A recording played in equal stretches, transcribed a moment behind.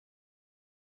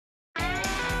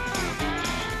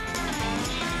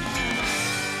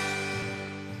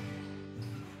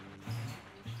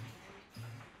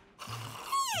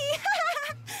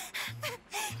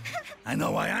I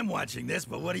know why I'm watching this,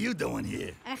 but what are you doing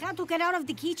here? I had to get out of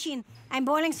the kitchen. I'm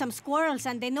boiling some squirrels,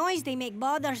 and the noise they make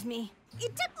bothers me.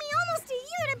 It took me almost a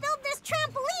year to build this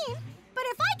trampoline, but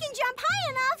if I can jump high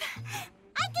enough,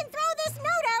 I can throw this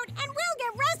note out and we'll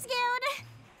get rescued.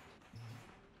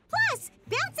 Plus,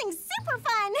 bouncing's super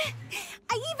fun.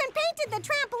 I even painted the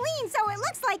trampoline so it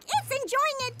looks like it's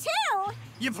enjoying it too.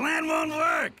 Your plan won't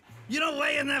work. You don't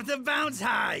weigh enough to bounce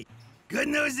high. Good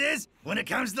news is, when it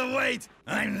comes to weight,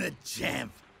 I'm the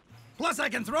champ. Plus, I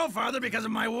can throw farther because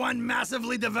of my one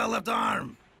massively developed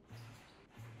arm.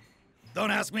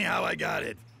 Don't ask me how I got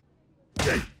it.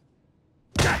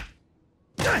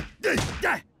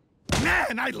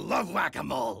 Man, I love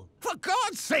whack-a-mole. For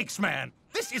God's sakes, man!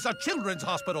 This is a children's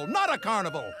hospital, not a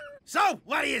carnival. So,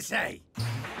 what do you say?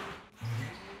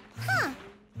 Huh.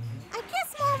 I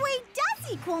guess more weight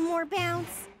does equal more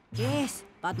bounce. Yes,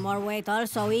 but more weight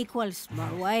also equals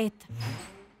more weight.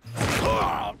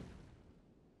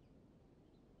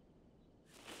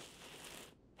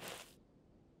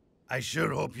 I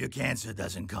sure hope your cancer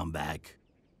doesn't come back.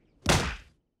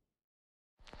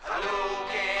 Hello,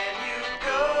 can you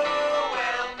go?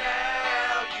 Well,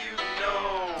 now you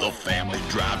know. The family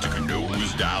drive to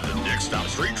Canoes Dive. The next stop,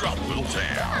 straight drop, Little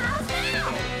Town.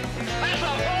 That's a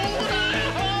hole!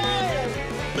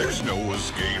 There's no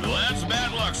escape. That's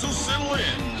bad luck, so settle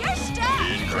in. You're stuck.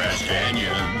 In Crash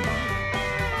Canyon.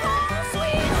 Home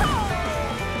sweet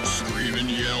home. Scream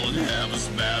and yell and have a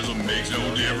spasm makes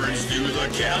no difference to the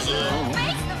chasm.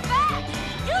 Face the fact,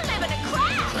 you live in a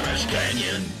crash. Crash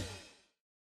Canyon.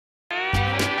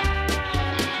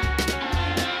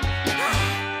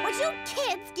 Would you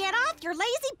kids get off your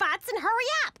lazy butts and hurry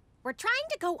up? We're trying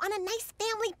to go on a nice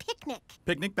family picnic.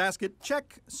 Picnic basket,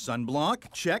 check.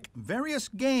 Sunblock, check. Various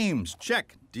games,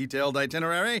 check. Detailed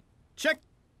itinerary, check.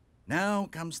 Now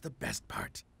comes the best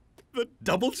part. The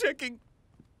double checking.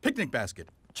 Picnic basket,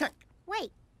 check.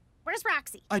 Wait, where's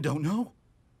Roxy? I don't know.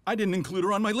 I didn't include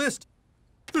her on my list.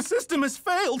 The system has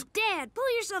failed. Dad, pull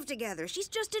yourself together. She's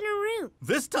just in her room.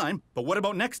 This time, but what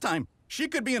about next time? She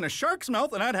could be in a shark's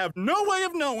mouth and I'd have no way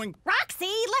of knowing.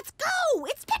 Roxy, let's go!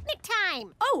 It's picnic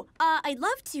time! Oh, I'd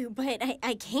love to, but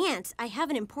I can't. I have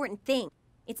an important thing.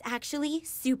 It's actually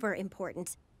super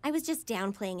important. I was just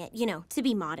downplaying it, you know, to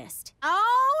be modest.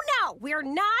 Oh, no! We're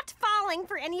not falling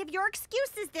for any of your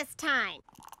excuses this time.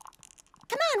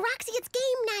 Come on, Roxy, it's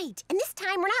game night. And this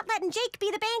time, we're not letting Jake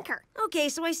be the banker. Okay,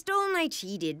 so I stole and I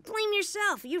cheated. Blame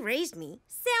yourself. You raised me.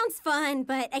 Sounds fun,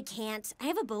 but I can't. I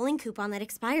have a bowling coupon that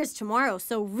expires tomorrow,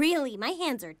 so really, my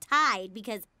hands are tied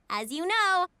because, as you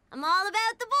know, I'm all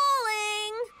about the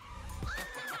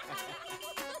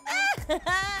bowling.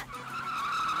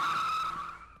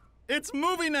 It's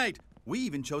movie night. We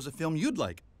even chose a film you'd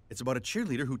like. It's about a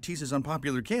cheerleader who teases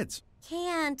unpopular kids.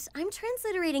 Can't. I'm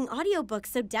transliterating audiobooks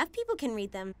so deaf people can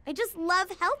read them. I just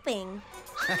love helping.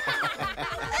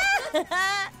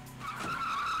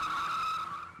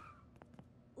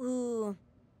 Ooh,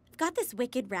 I've got this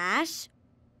wicked rash.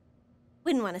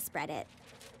 Wouldn't want to spread it.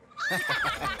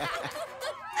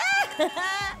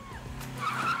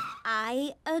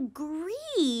 I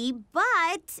agree,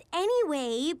 but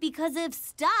anyway, because of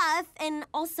stuff, and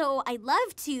also I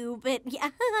love to, but yeah.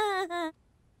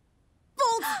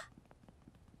 Bolt!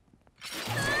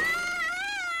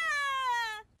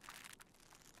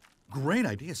 Great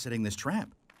idea setting this trap.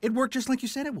 It worked just like you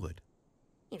said it would.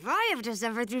 If I have to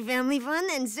suffer through family fun,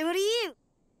 then so do you.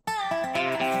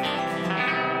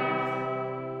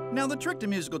 Now, the trick to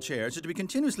musical chairs is to be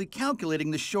continuously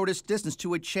calculating the shortest distance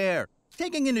to a chair,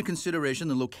 taking into consideration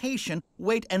the location,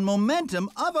 weight, and momentum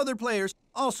of other players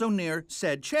also near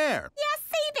said chair. Yeah,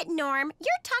 save it, Norm.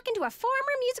 You're talking to a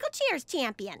former musical chairs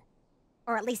champion.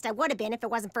 Or at least I would have been if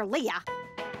it wasn't for Leah.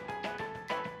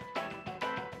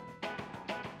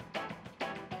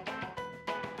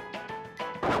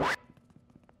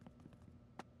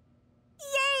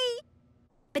 Yay!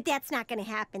 But that's not going to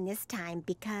happen this time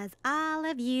because all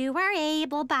of you are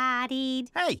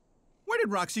able-bodied. Hey, where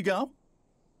did Roxy go?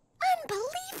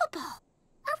 Unbelievable!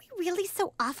 Are we really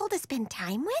so awful to spend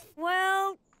time with?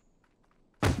 Well...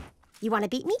 You want to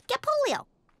beat me? Get polio.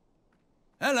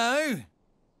 Hello.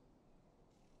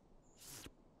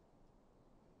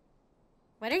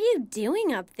 What are you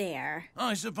doing up there?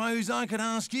 I suppose I could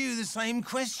ask you the same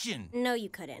question. No, you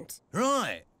couldn't.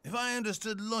 Right. If I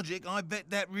understood logic, I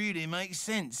bet that really makes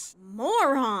sense.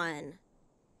 Moron!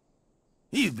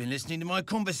 You've been listening to my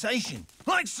conversation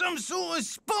like some sort of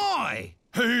spy.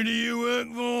 Who do you work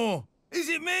for? Is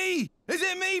it me? Is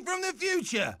it me from the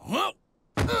future? Well,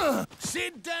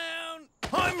 sit down.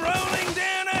 I'm rolling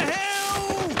down a hill.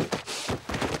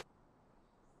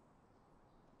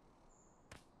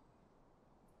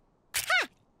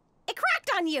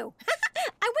 on you.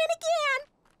 I win again.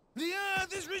 The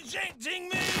earth is rejecting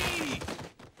me!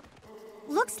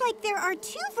 Looks like there are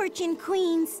 2 virgin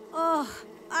queens. Oh,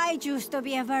 I used to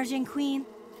be a virgin queen.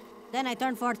 Then I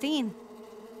turned 14.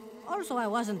 Also, I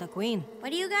wasn't a queen.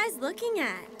 What are you guys looking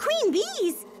at? Queen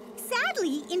bees.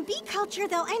 Sadly, in bee culture,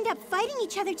 they'll end up fighting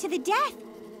each other to the death.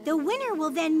 The winner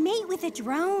will then mate with a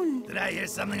drone. Did I hear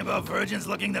something about virgins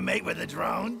looking to mate with a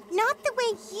drone? Not the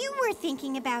way you were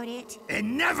thinking about it. It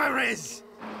never is!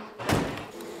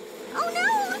 Oh no!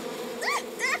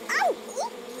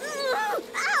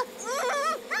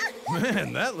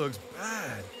 Man, that looks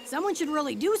bad. Someone should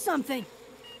really do something.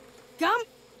 Come.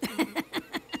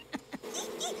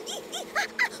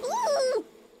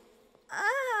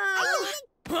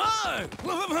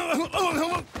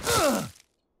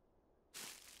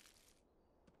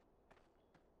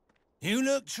 You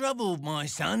look troubled, my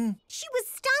son. She was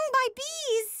stung by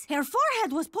bees. Her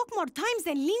forehead was poked more times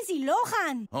than Lindsay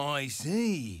Lohan. I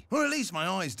see. Or at least my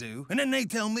eyes do. And then they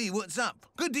tell me what's up.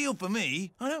 Good deal for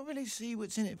me. I don't really see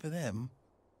what's in it for them.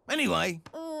 Anyway.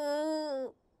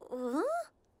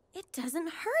 It doesn't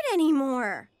hurt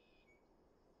anymore.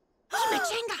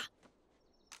 McKenna.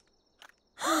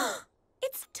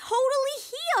 It's totally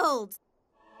healed.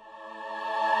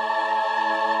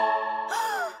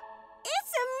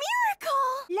 It's a miracle!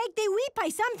 Like the whip I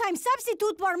sometimes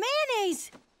substitute for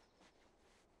mayonnaise.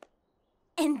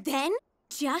 And then,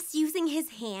 just using his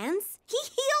hands, he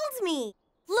healed me.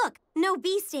 Look, no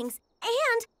bee stings.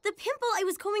 And the pimple I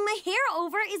was combing my hair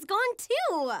over is gone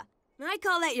too. I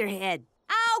call that your head.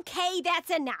 Okay,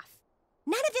 that's enough.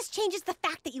 None of this changes the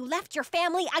fact that you left your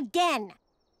family again.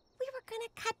 We were gonna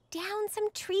cut down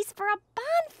some trees for a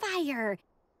bonfire.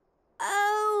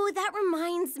 Oh, that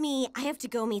reminds me. I have to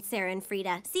go meet Sarah and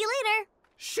Frida. See you later.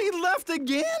 She left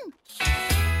again?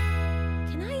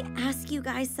 Can I ask you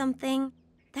guys something?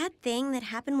 That thing that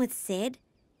happened with Sid,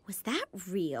 was that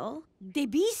real? The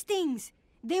bee stings.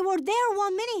 They were there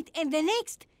 1 minute, and the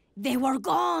next, they were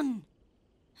gone.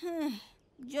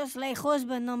 Just like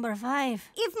husband number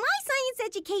 5. If my science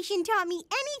education taught me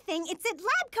anything, it's that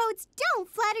lab coats don't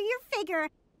flatter your figure.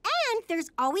 And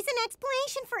there's always an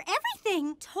explanation for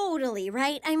everything. Totally,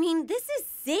 right? I mean, this is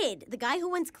Sid, the guy who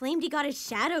once claimed he got his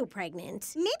shadow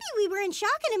pregnant. Maybe we were in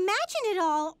shock and imagined it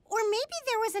all. Or maybe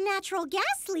there was a natural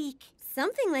gas leak.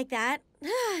 Something like that.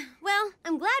 Well,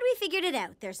 I'm glad we figured it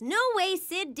out. There's no way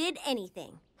Sid did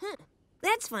anything.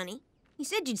 That's funny. You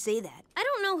said you'd say that. I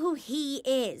don't know who he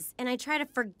is, and I try to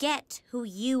forget who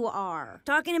you are.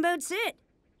 Talking about Sid.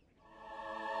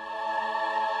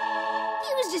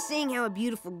 He was just saying how a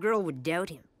beautiful girl would doubt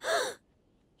him.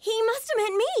 He must have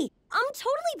meant me. I'm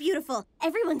totally beautiful.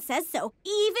 Everyone says so,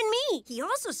 even me. He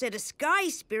also said a sky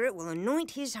spirit will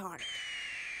anoint his heart.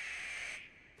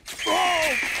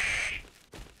 Oh!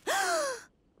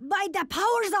 By the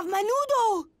powers of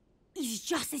Menudo! It's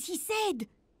just as he said.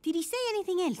 Did he say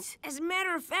anything else? As a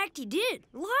matter of fact, he did.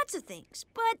 Lots of things.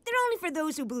 But they're only for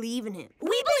those who believe in him.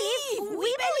 We believe!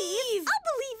 We believe! I'll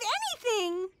believe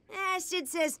anything! Sid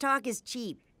says talk is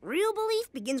cheap. Real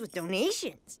belief begins with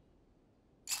donations.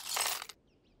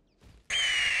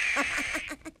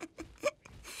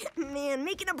 Man,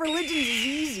 making up religions is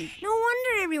easy. No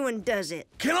wonder everyone does it.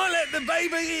 Can I let the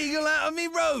baby eagle out of me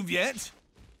robe yet?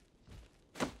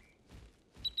 5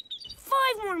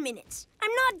 more minutes.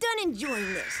 I'm not done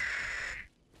enjoying this.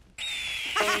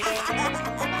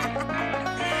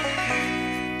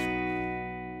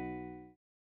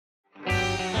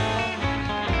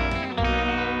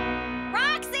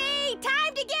 Roxy,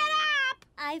 time to get up!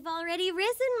 I've already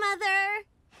risen, Mother.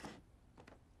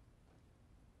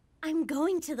 I'm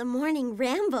going to the morning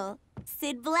ramble.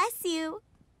 Sid bless you.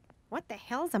 What the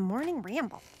hell's a morning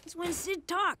ramble? It's when Sid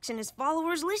talks and his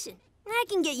followers listen. I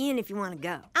can get you in if you want to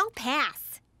go. I'll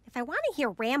pass. If I want to hear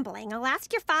rambling, I'll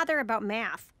ask your father about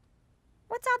math.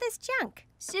 What's all this junk?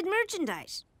 Sid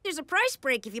merchandise. There's a price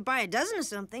break if you buy a dozen of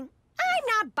something. I'm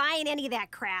not buying any of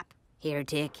that crap.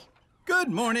 Heretic. Good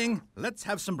morning. Let's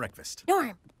have some breakfast.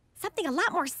 Norm, something a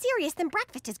lot more serious than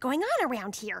breakfast is going on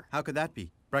around here. How could that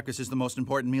be? Breakfast is the most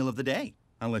important meal of the day.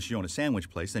 Unless you own a sandwich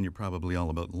place, then you're probably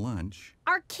all about lunch.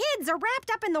 Our kids are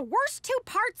wrapped up in the worst 2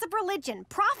 parts of religion,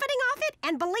 profiting off it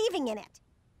and believing in it.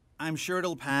 I'm sure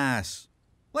it'll pass.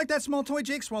 Like that small toy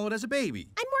Jake swallowed as a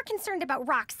baby. I'm more concerned about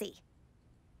Roxy.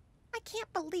 I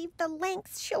can't believe the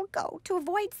lengths she'll go to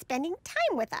avoid spending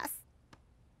time with us.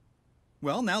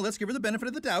 Well, now let's give her the benefit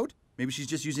of the doubt. Maybe she's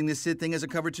just using this Sid thing as a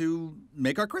cover to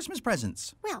make our Christmas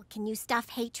presents. Well, can you stuff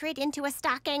hatred into a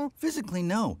stocking? Physically,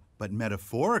 no. But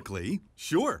metaphorically,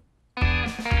 sure.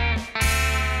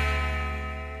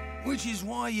 Which is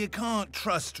why you can't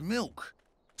trust milk.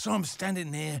 So I'm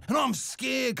standing there, and I'm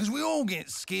scared, because we all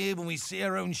get scared when we see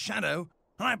our own shadow.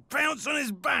 And I bounce on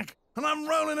his back, and I'm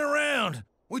rolling around,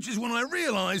 which is when I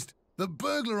realized the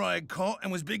burglar I had caught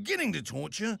and was beginning to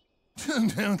torture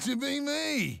turned out to be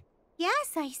me.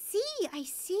 Yes, I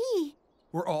see.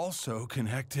 We're all so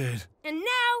connected. And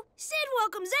now, Sid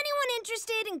welcomes anyone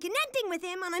interested in connecting with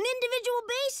him on an individual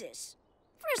basis.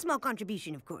 For a small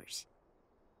contribution, of course.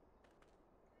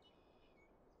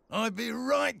 I'd be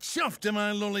right chuffed to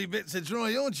my lolly bits to try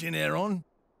your chin hair on.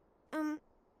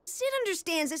 Sid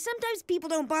understands that sometimes people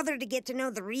don't bother to get to know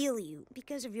the real you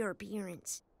because of your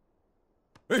appearance.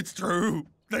 It's true.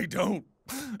 They don't.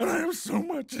 And I have so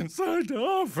much inside to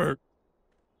offer.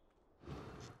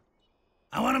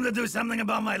 I want him to do something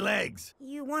about my legs.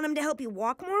 You want him to help you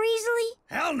walk more easily?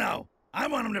 Hell no. I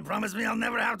want him to promise me I'll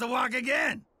never have to walk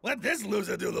again. Let this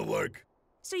loser do the work.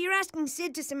 So you're asking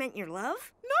Sid to cement your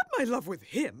love? Not my love with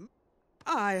him.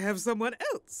 I have someone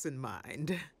else in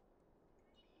mind.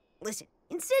 Listen,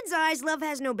 in Sid's eyes, love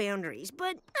has no boundaries,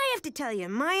 but I have to tell you,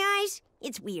 in my eyes,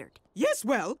 it's weird. Yes,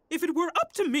 well, if it were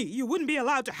up to me, you wouldn't be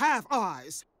allowed to have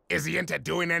eyes. Is he into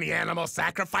doing any animal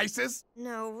sacrifices?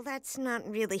 No, that's not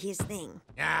really his thing.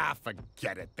 Ah,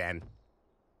 forget it then.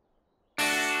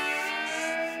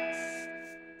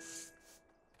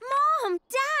 Mom,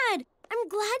 Dad, I'm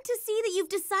glad to see that you've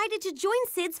decided to join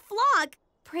Sid's flock.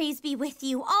 Praise be with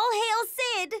you. All hail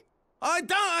Sid. I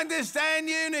don't understand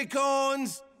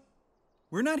unicorns.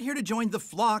 We're not here to join the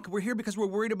flock. We're here because we're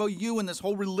worried about you and this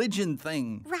whole religion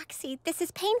thing. Roxy, this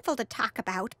is painful to talk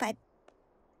about, but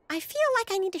I feel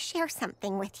like I need to share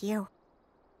something with you.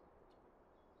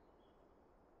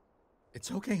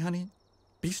 It's okay, honey.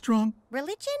 Be strong.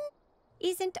 Religion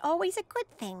isn't always a good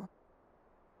thing.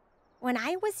 When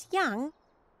I was young,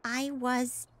 I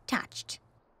was touched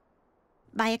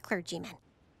by a clergyman.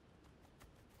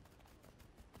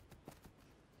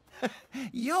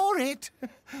 You're it.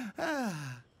 What kind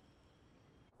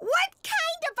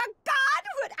of a God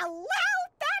would allow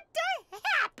that to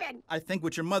happen? I think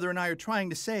what your mother and I are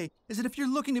trying to say is that if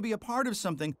you're looking to be a part of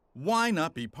something, why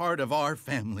not be part of our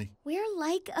family? We're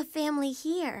like a family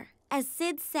here. As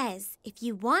Sid says, if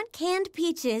you want canned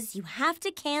peaches, you have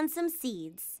to can some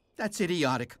seeds. That's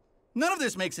idiotic. None of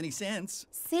this makes any sense.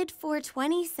 Sid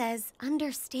 420 says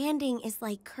understanding is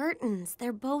like curtains.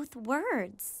 They're both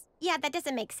words. Yeah, that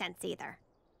doesn't make sense either.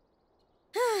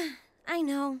 I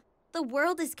know. The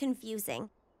world is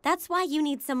confusing. That's why you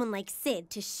need someone like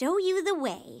Sid to show you the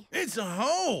way. It's a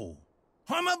hole.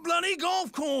 I'm a bloody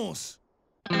golf course.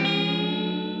 Jake,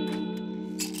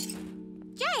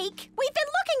 we've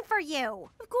been looking for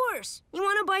you. Of course. You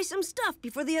want to buy some stuff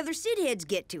before the other Sid heads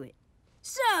get to it.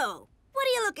 So, what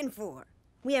are you looking for?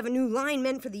 We have a new line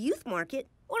meant for the youth market,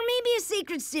 or maybe a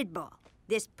sacred Sid ball.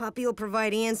 This puppy will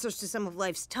provide answers to some of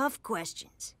life's tough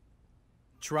questions.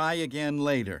 Try again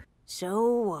later. So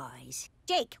wise.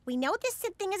 Jake, we know this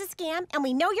Sid thing is a scam, and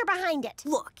we know you're behind it.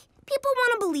 Look, people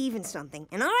want to believe in something,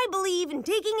 and I believe in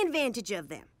taking advantage of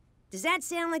them. Does that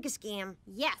sound like a scam?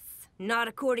 Yes. Not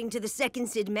according to the second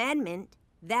Sid Madment.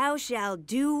 Thou shalt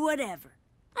do whatever.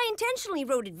 I intentionally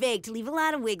wrote it vague to leave a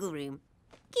lot of wiggle room.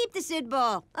 Keep the Sid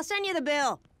ball. I'll send you the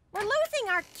bill. We're losing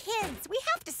our kids. We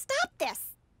have to stop this.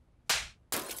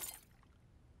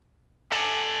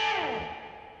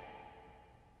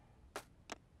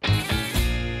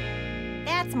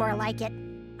 That's more like it.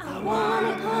 I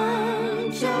wanna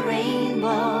punch a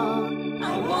rainbow.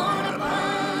 I wanna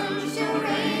punch a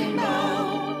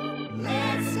rainbow.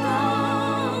 Let's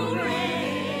go,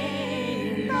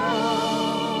 rainbow.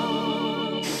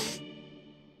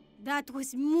 That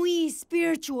was muy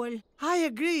spiritual. I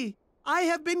agree. I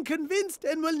have been convinced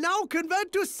and will now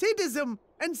convert to Sidism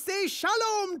and say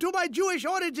shalom to my Jewish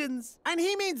origins. And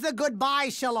he means the goodbye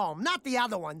shalom, not the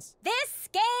other ones. This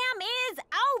scam is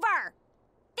over.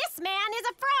 This man is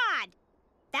a fraud.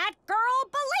 That girl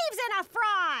believes in a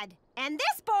fraud. And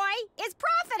this boy is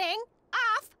profiting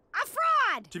off a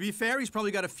fraud. To be fair, he's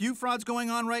probably got a few frauds going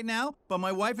on right now, but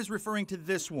my wife is referring to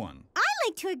this one. I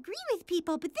like to agree with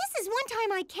people, but this is one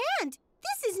time I can't.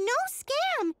 This is no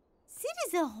scam. Sid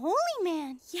is a holy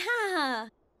man. Yeah.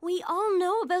 We all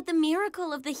know about the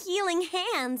miracle of the healing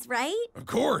hands, right? Of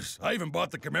course. I even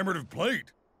bought the commemorative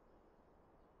plate.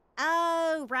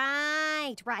 Oh,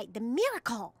 right. The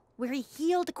miracle where he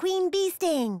healed a queen bee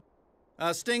sting.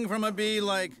 A sting from a bee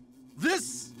like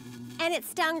this? And it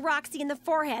stung Roxy in the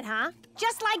forehead, huh?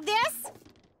 Just like this?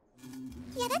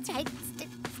 Yeah, that's right.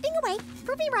 Sting away.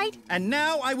 Prove me right. And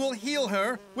now I will heal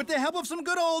her with the help of some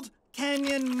good old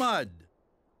canyon mud.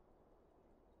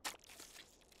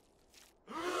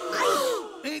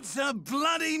 It's a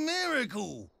bloody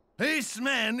miracle. This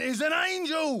man is an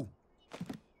angel.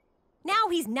 Now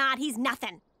he's not. He's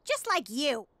nothing. Just like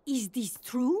you. Is this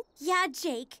true? Yeah,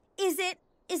 Jake. Is Sid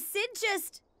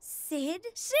just Sid?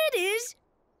 Sid is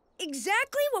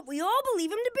exactly what we all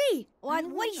believe him to be. What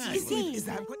is he saying? Is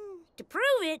that what... To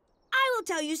prove it, I will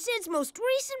tell you Sid's most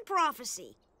recent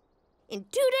prophecy. In 2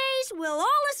 days, we'll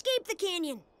all escape the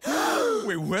canyon.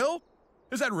 We will?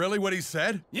 Is that really what he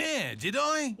said? Yeah, did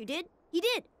I? You did? He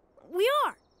did. We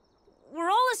are. We're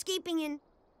all escaping in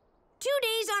 2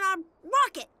 days on a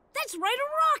rocket. That's right, a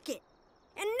rocket.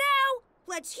 And now,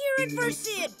 let's hear it for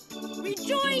Sid.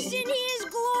 Rejoice in his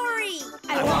glory.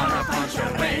 I wanna punch a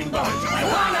rainbow. I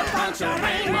wanna punch a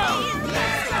rainbow.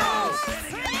 Let's go.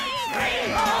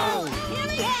 Rainbow.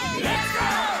 Let's go.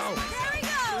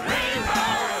 Rainbow.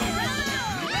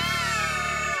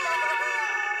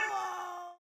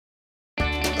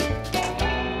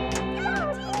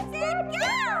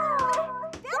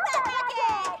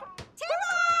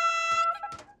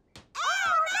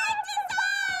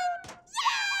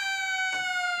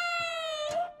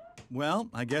 Well,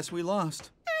 I guess we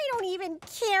lost. I don't even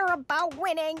care about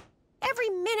winning. Every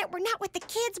minute we're not with the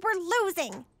kids, we're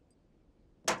losing.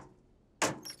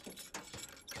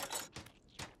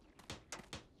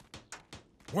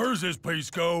 Where's this piece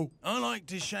go? I like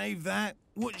to shave that.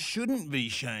 What shouldn't be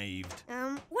shaved?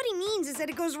 What he means is that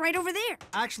it goes right over there.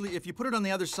 Actually, if you put it on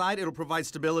the other side, it'll provide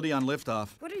stability on liftoff.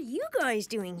 What are you guys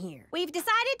doing here? We've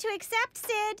decided to accept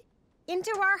Sid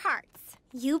into our hearts.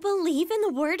 You believe in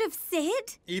the word of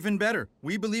Sid? Even better,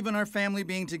 we believe in our family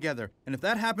being together. And if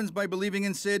that happens by believing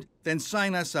in Sid, then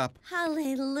sign us up.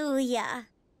 Hallelujah.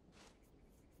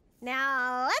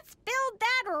 Now, let's build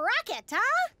that rocket,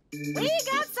 huh? We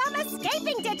got some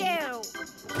escaping to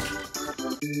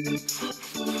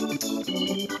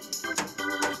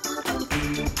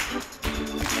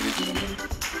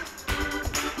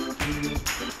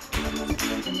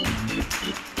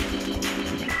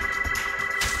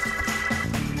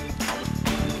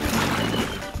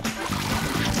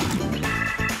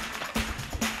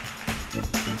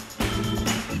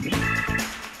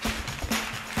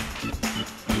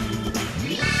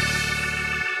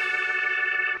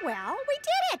Well, we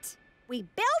did it! We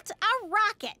built a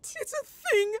rocket! It's a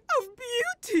thing of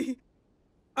beauty.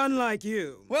 Unlike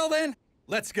you. Well then,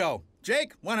 let's go.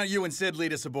 Jake, why don't you and Sid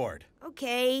lead us aboard?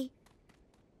 Okay.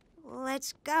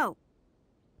 Let's go.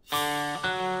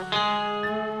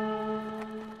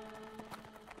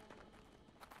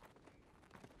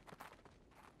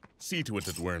 See to it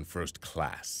that we're in first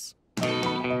class.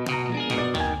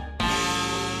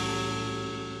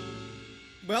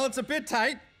 Well, it's a bit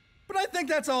tight, but I think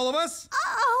that's all of us.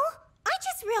 Uh-oh! I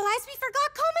just realized we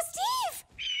forgot Coma Steve!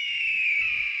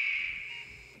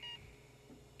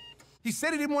 He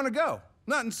said he didn't want to go.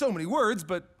 Not in so many words,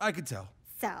 but I could tell.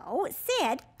 So,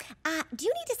 Sid, do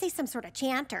you need to say some sort of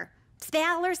chant or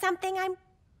spell or something? I'm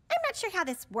not sure how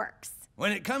this works.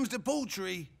 When it comes to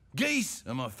poultry, geese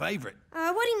are my favorite.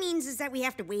 What he means is that we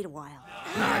have to wait a while.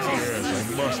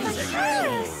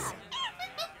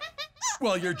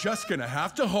 Well, you're just gonna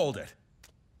have to hold it.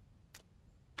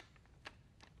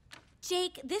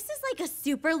 Jake, this is like a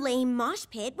super lame mosh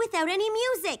pit without any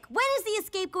music. When is the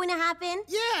escape going to happen?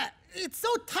 Yeah, it's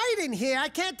so tight in here, I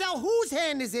can't tell whose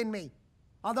hand is in me.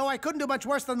 Although I couldn't do much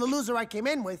worse than the loser I came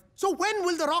in with. So when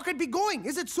will the rocket be going?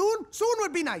 Is it soon? Soon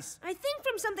would be nice. I think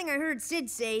from something I heard Sid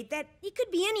say that it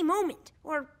could be any moment,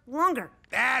 or longer.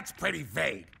 That's pretty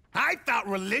vague. I thought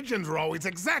religions were always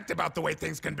exact about the way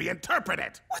things can be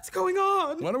interpreted. What's going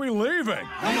on? When are we leaving? Come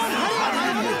on, hurry up, I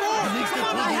have to board. Come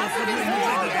on, I have to be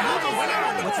bored.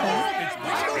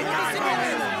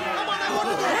 Come on, I want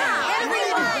to go.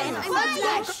 Everyone,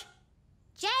 quiet!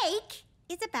 Jake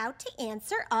is about to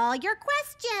answer all your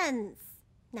questions.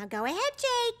 Now go ahead,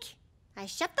 Jake. I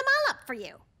shut them all up for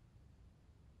you.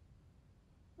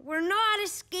 We're not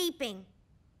escaping.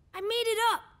 I made it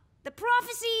up. The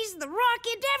prophecies, the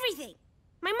rocket, everything.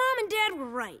 My mom and dad were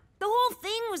right. The whole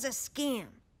thing was a scam.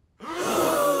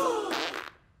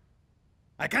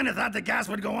 I kind of thought the gas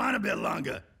would go on a bit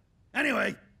longer.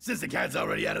 Anyway, since the cat's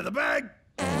already out of the bag...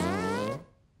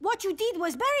 What you did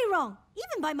was very wrong.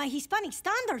 Even by my Hispanic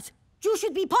standards, you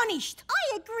should be punished.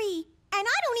 I agree. And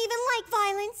I don't even like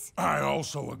violence. I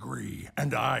also agree,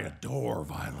 and I adore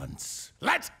violence.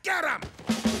 Let's get him!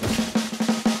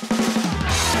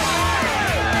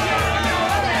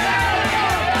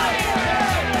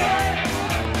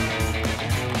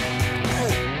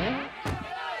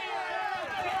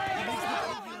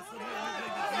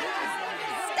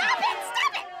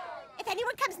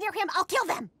 Near him, I'll kill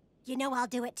them. You know I'll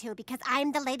do it too, because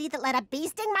I'm the lady that let a bee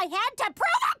sting my head to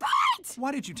prove a point!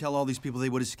 Why did you tell all these people they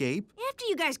would escape? After After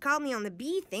you guys called me on the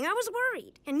bee thing, I was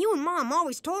worried. And you and Mom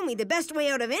always told me the best way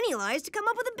out of any lie is to come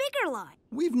up with a bigger lie.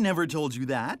 We've never told you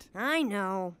that. I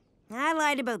know. I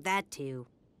lied about that, too.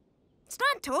 It's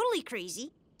not totally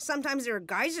crazy. Sometimes there are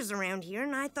geysers around here,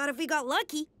 and I thought if we got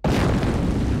lucky...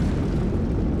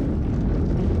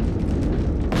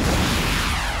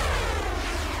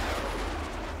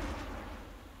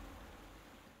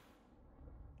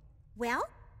 Well,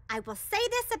 I will say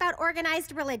this about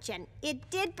organized religion. It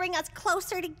did bring us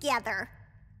closer together.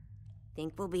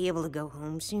 Think we'll be able to go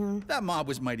home soon? That mob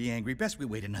was mighty angry. Best we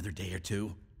wait another day or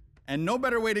two. And no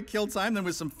better way to kill time than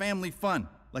with some family fun,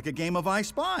 like a game of I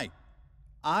Spy.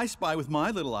 I spy with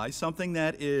my little eye something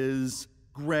that is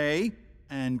gray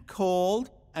and cold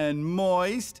and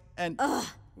moist and... Ugh,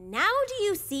 now do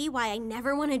you see why I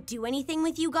never want to do anything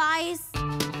with you guys?